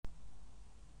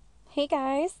Hey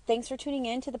guys, thanks for tuning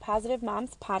in to the Positive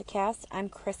Moms Podcast. I'm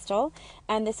Crystal,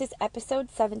 and this is episode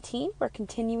 17. We're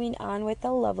continuing on with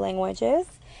the love languages.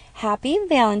 Happy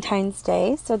Valentine's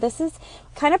Day. So this is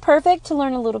kind of perfect to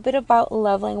learn a little bit about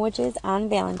love languages on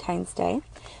Valentine's Day.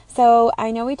 So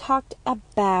I know we talked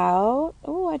about,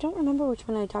 I don't remember which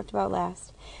one I talked about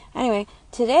last. Anyway,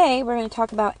 today we're going to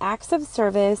talk about acts of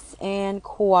service and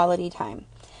quality time.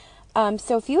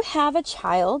 So if you have a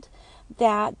child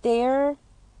that their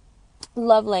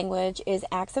love language is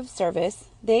acts of service,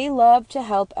 they love to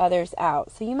help others out.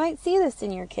 So you might see this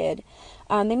in your kid.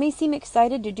 They may seem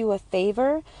excited to do a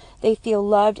favor. They feel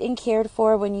loved and cared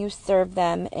for when you serve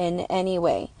them in any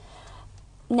way.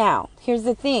 Now, here's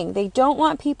the thing. They don't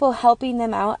want people helping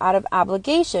them out of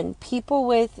obligation. People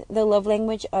with the love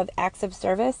language of acts of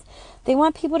service, they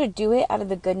want people to do it out of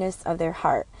the goodness of their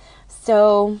heart.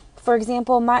 So, for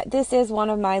example, this is one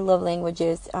of my love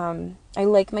languages. I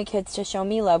like my kids to show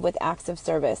me love with acts of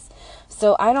service.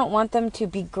 So I don't want them to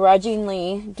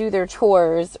begrudgingly do their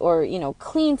chores or,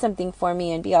 clean something for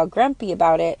me and be all grumpy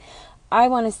about it. I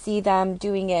want to see them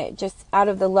doing it just out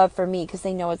of the love for me because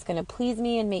they know it's going to please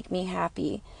me and make me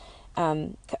happy.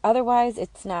 Otherwise,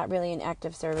 it's not really an act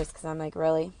of service because I'm like,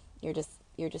 really? You're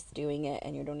just doing it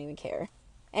and you don't even care.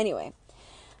 Anyway,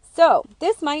 so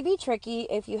this might be tricky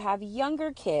if you have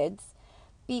younger kids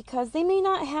because they may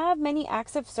not have many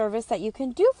acts of service that you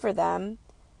can do for them.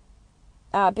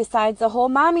 Besides the whole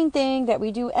momming thing that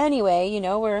we do anyway,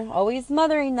 we're always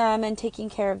mothering them and taking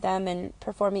care of them and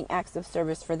performing acts of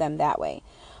service for them that way.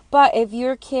 But if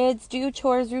your kids do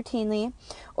chores routinely,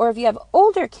 or if you have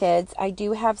older kids, I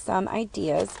do have some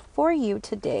ideas for you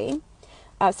today.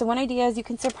 So one idea is you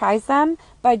can surprise them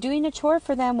by doing a chore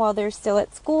for them while they're still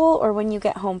at school or when you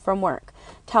get home from work.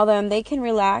 Tell them they can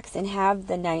relax and have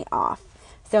the night off.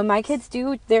 So my kids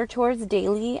do their chores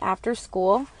daily after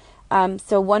school.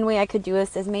 So one way I could do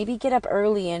this is maybe get up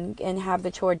early and have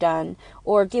the chore done,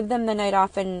 or give them the night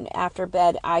off and after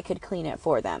bed I could clean it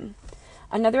for them.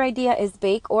 Another idea is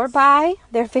bake or buy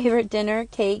their favorite dinner,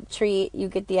 cake, treat. You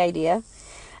get the idea.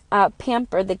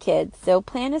 Pamper the kids. So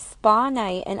plan a spa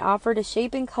night and offer to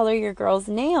shape and color your girls'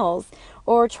 nails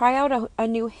or try out a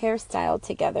new hairstyle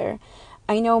together.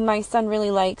 I know my son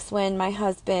really likes when my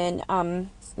husband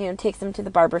takes him to the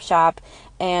barber shop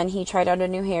and he tried out a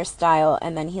new hairstyle,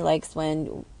 and then he likes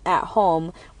when at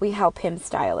home we help him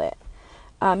style it.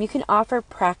 You can offer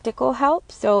practical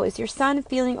help. So is your son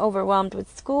feeling overwhelmed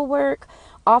with schoolwork?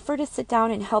 Offer to sit down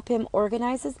and help him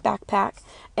organize his backpack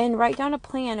and write down a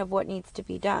plan of what needs to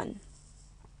be done.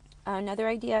 Another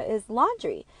idea is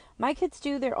laundry. My kids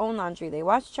do their own laundry. They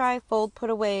wash, dry, fold, put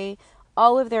away,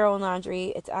 all of their own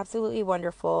laundry. It's absolutely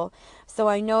wonderful. So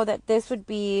I know that this would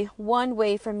be one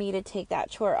way for me to take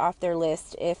that chore off their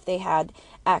list if they had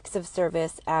acts of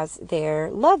service as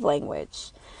their love language.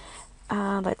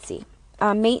 Let's see.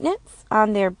 Maintenance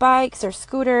on their bikes or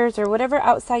scooters or whatever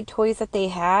outside toys that they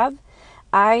have.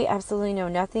 I absolutely know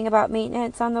nothing about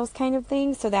maintenance on those kind of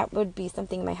things, so that would be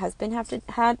something my husband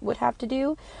would have to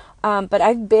do. But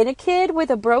I've been a kid with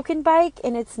a broken bike,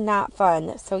 and it's not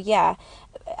fun. So yeah,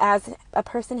 as a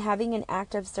person having an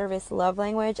act of service love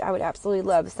language, I would absolutely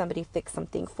love somebody fix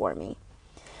something for me.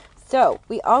 So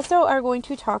we also are going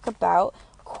to talk about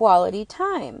quality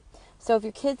time. So if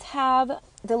your kids have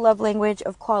the love language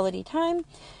of quality time,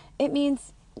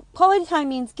 quality time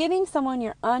means giving someone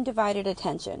your undivided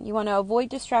attention. You want to avoid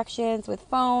distractions with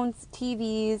phones,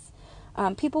 TVs.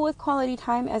 People with quality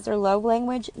time as their love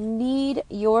language need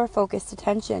your focused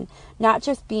attention, not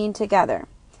just being together.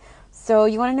 So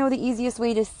you want to know the easiest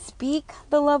way to speak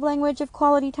the love language of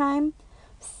quality time?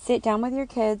 Sit down with your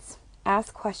kids,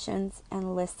 ask questions,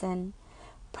 and listen.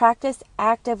 Practice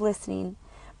active listening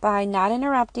by not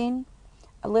interrupting.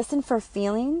 Listen for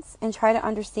feelings and try to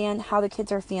understand how the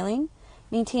kids are feeling.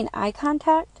 Maintain eye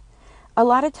contact. A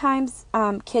lot of times,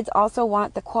 kids also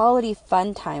want the quality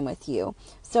fun time with you.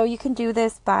 So you can do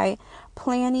this by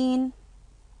planning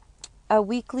a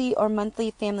weekly or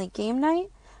monthly family game night.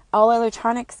 All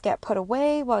electronics get put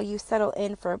away while you settle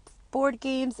in for board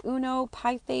games, Uno,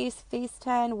 Pie Face, Face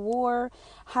 10, War,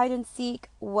 Hide and Seek,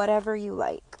 whatever you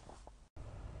like.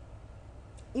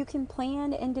 You can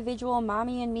plan individual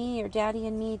mommy and me or daddy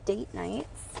and me date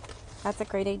nights. That's a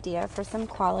great idea for some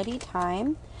quality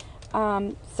time.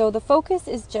 So the focus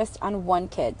is just on one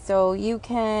kid. So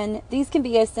these can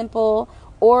be as simple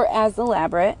or as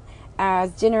elaborate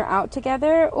as dinner out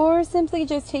together or simply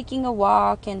just taking a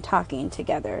walk and talking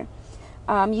together.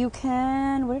 What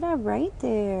did I write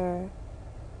there?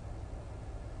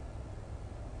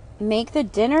 Make the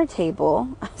dinner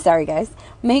table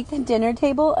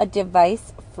a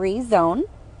device-free zone.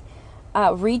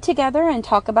 read together and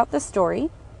talk about the story,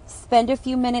 spend a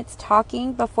few minutes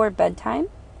talking before bedtime.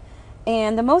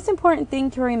 And the most important thing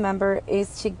to remember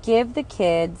is to give the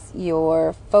kids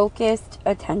your focused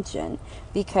attention,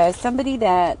 because somebody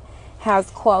that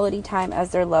has quality time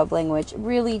as their love language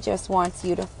really just wants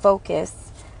you to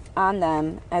focus on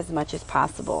them as much as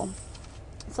possible.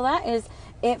 So that is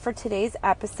it for today's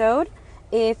episode.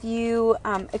 If you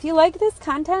like this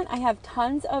content, I have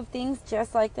tons of things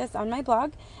just like this on my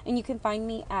blog, and you can find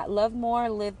me at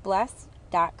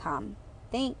lovemoreliveblessed.com.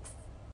 Thanks.